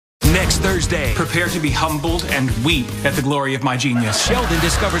Thursday. Prepare to be humbled and weep at the glory of my genius. Sheldon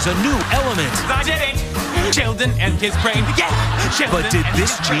discovers a new element. I did it! Sheldon and his brain. Yeah! Sheldon. But did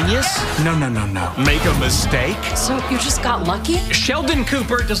this genius No. Make a mistake? So you just got lucky? Sheldon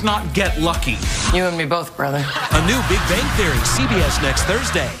Cooper does not get lucky. You and me both, brother. a new Big Bang Theory? CBS next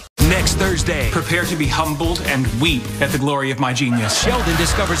Thursday. Next Thursday. Prepare to be humbled and weep at the glory of my genius. Sheldon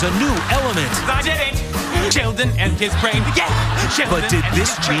discovers a new element. I did it! Sheldon and his brain. Yeah! Sheldon. But did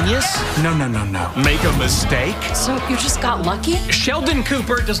this genius No. Make a mistake? So you just got lucky? Sheldon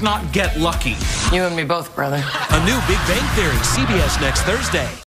Cooper does not get lucky. You and me both, brother. a new Big Bang Theory? CBS next Thursday.